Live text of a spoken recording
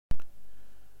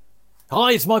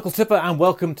Hi, it's Michael Tipper and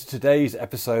welcome to today's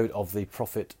episode of the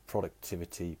Profit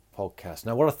Productivity Podcast.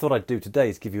 Now, what I thought I'd do today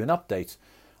is give you an update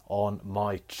on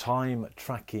my time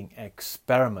tracking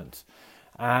experiment.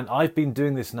 And I've been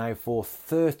doing this now for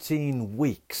 13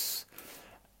 weeks.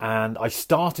 And I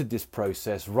started this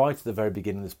process right at the very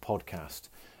beginning of this podcast.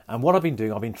 And what I've been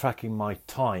doing, I've been tracking my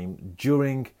time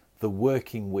during the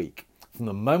working week, from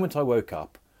the moment I woke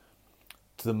up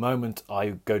to the moment I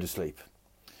go to sleep.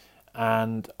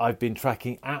 And I've been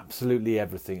tracking absolutely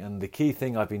everything. And the key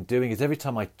thing I've been doing is every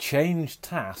time I change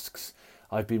tasks,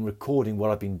 I've been recording what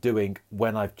I've been doing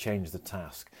when I've changed the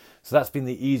task. So that's been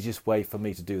the easiest way for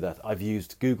me to do that. I've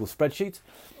used Google Spreadsheet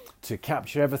to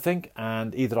capture everything,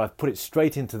 and either I've put it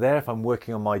straight into there if I'm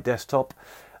working on my desktop,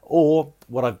 or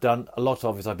what I've done a lot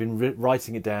of is I've been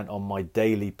writing it down on my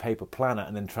daily paper planner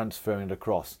and then transferring it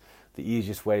across. The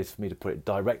easiest way is for me to put it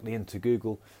directly into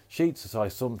Google Sheets, so I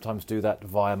sometimes do that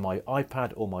via my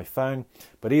iPad or my phone.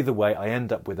 But either way, I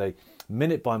end up with a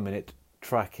minute-by-minute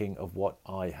tracking of what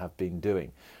I have been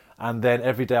doing. And then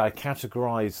every day I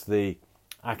categorise the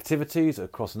activities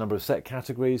across a number of set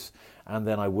categories, and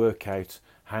then I work out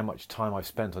how much time I've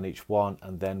spent on each one,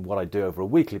 and then what I do over a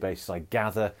weekly basis, I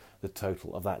gather the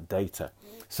total of that data.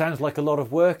 Sounds like a lot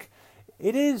of work.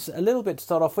 It is a little bit to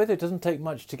start off with. It doesn't take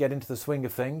much to get into the swing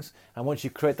of things. And once you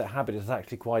create that habit, it's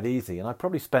actually quite easy. And I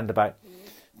probably spend about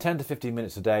 10 to 15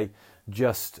 minutes a day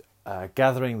just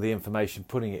gathering the information,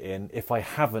 putting it in. If I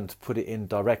haven't put it in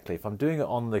directly, if I'm doing it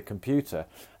on the computer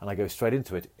and I go straight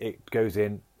into it, it goes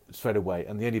in straight away.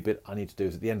 And the only bit I need to do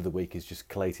is at the end of the week is just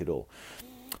collate it all.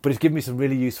 But it's given me some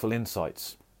really useful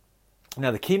insights. Now,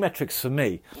 the key metrics for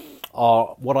me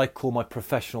are what I call my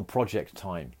professional project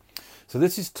time. So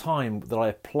this is time that I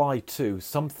apply to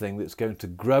something that's going to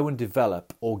grow and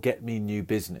develop or get me new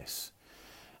business.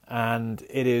 And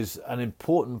it is an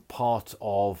important part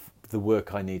of the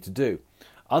work I need to do.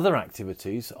 Other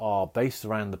activities are based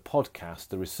around the podcast,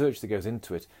 the research that goes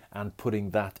into it, and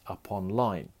putting that up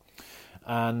online.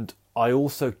 And I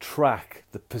also track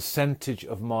the percentage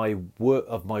of my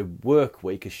work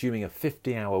week, assuming a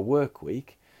 50-hour work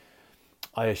week.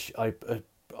 I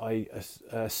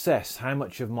assess how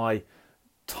much of my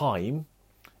time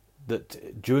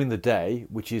that during the day,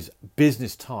 which is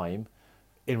business time,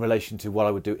 in relation to what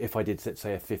I would do if I did, let's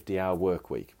say, a 50-hour work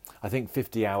week. I think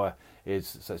 50-hour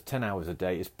so it's 10 hours a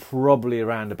day, is probably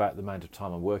around about the amount of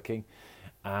time I'm working.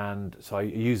 And so I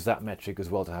use that metric as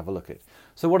well to have a look at.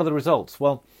 So what are the results?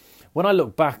 Well, when I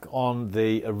look back on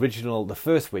the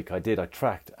first week I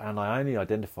tracked, and I only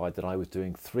identified that I was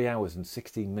doing 3 hours and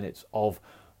 16 minutes of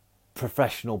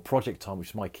professional project time, which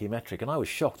is my key metric, and I was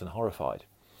shocked and horrified.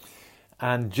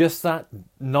 And just that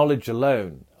knowledge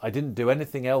alone, I didn't do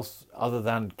anything else other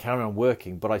than carry on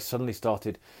working, but I suddenly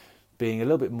started being a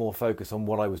little bit more focused on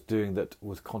what I was doing that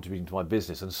was contributing to my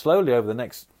business. And slowly over the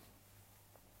next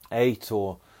 8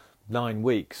 or 9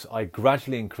 weeks, I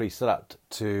gradually increased that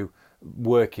to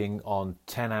working on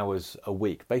 10 hours a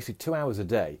week, basically 2 hours a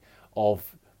day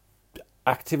of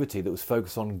activity that was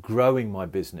focused on growing my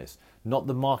business, not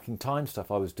the marking time stuff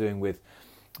I was doing with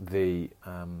the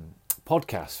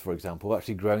podcasts, for example,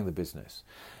 actually growing the business.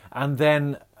 And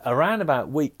then around about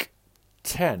week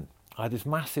 10, I had this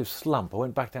massive slump. I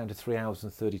went back down to 3 hours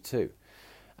and 32.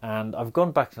 And I've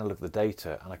gone back and looked at the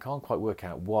data, and I can't quite work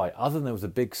out why, other than there was a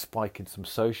big spike in some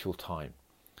social time.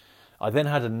 I then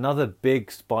had another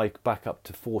big spike back up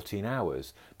to 14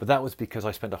 hours, but that was because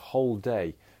I spent a whole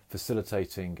day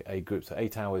facilitating a group. So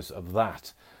 8 hours of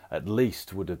that at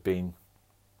least would have been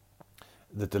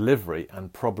the delivery,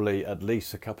 and probably at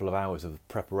least a couple of hours of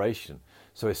preparation.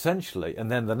 So essentially, and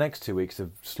then the next 2 weeks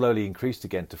have slowly increased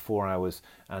again to 4 hours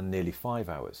and nearly 5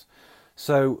 hours.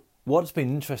 So what's been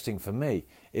interesting for me,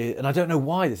 and I don't know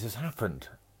why this has happened,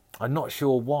 I'm not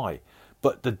sure why,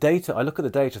 but the data, I look at the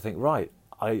data, think, right,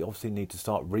 I obviously need to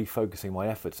start refocusing my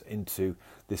efforts into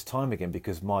this time again,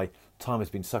 because my time has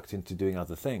been sucked into doing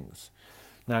other things.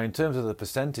 Now, in terms of the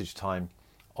percentage time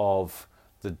of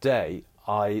the day,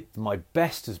 my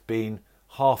best has been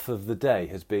 60% of the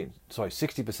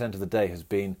day has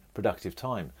been productive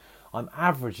time. I'm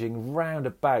averaging round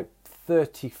about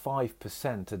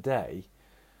 35% a day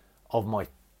of my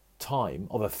time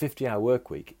of a 50-hour work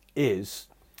week is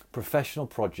professional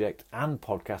project and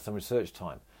podcast and research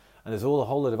time. And there's a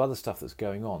whole lot of other stuff that's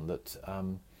going on that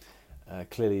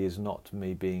clearly is not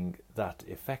me being that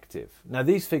effective. Now,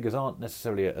 these figures aren't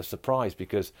necessarily a surprise,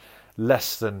 because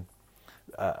less than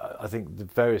I think the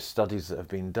various studies that have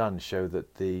been done show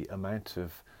that the amount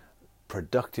of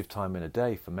productive time in a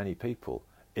day for many people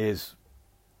is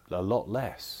a lot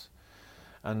less.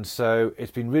 And so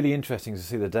it's been really interesting to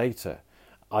see the data.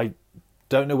 I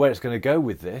don't know where it's going to go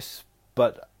with this,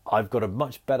 but I've got a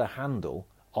much better handle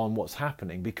on what's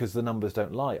happening because the numbers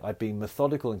don't lie. I've been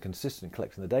methodical and consistent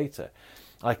collecting the data.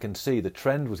 I can see the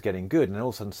trend was getting good and then all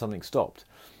of a sudden something stopped.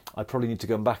 I probably need to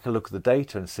go back and look at the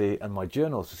data and my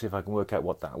journals to see if I can work out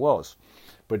what that was.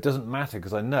 But it doesn't matter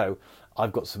because I know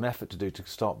I've got some effort to do to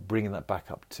start bringing that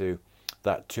back up to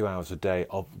that 2 hours a day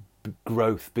of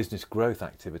business growth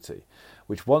activity,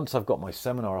 which once I've got my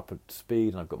seminar up at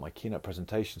speed and I've got my keynote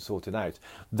presentation sorted out,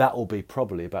 that will be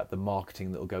probably about the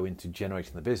marketing that will go into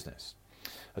generating the business.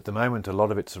 At the moment, a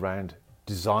lot of it's around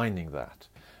designing that,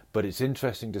 but it's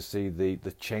interesting to see the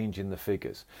change in the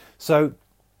figures. So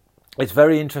it's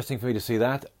very interesting for me to see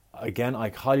that. Again, I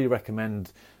highly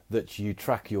recommend that you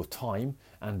track your time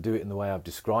and do it in the way I've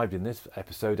described in this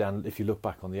episode, and if you look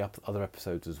back on the other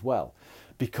episodes as well,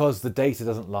 because the data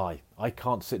doesn't lie. I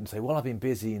can't sit and say, well, I've been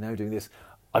busy, doing this.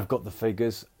 I've got the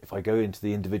figures. If I go into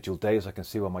the individual days, I can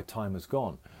see where my time has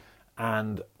gone.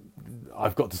 And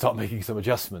I've got to start making some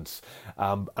adjustments.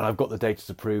 And I've got the data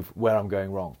to prove where I'm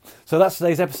going wrong. So that's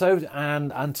today's episode,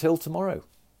 and until tomorrow.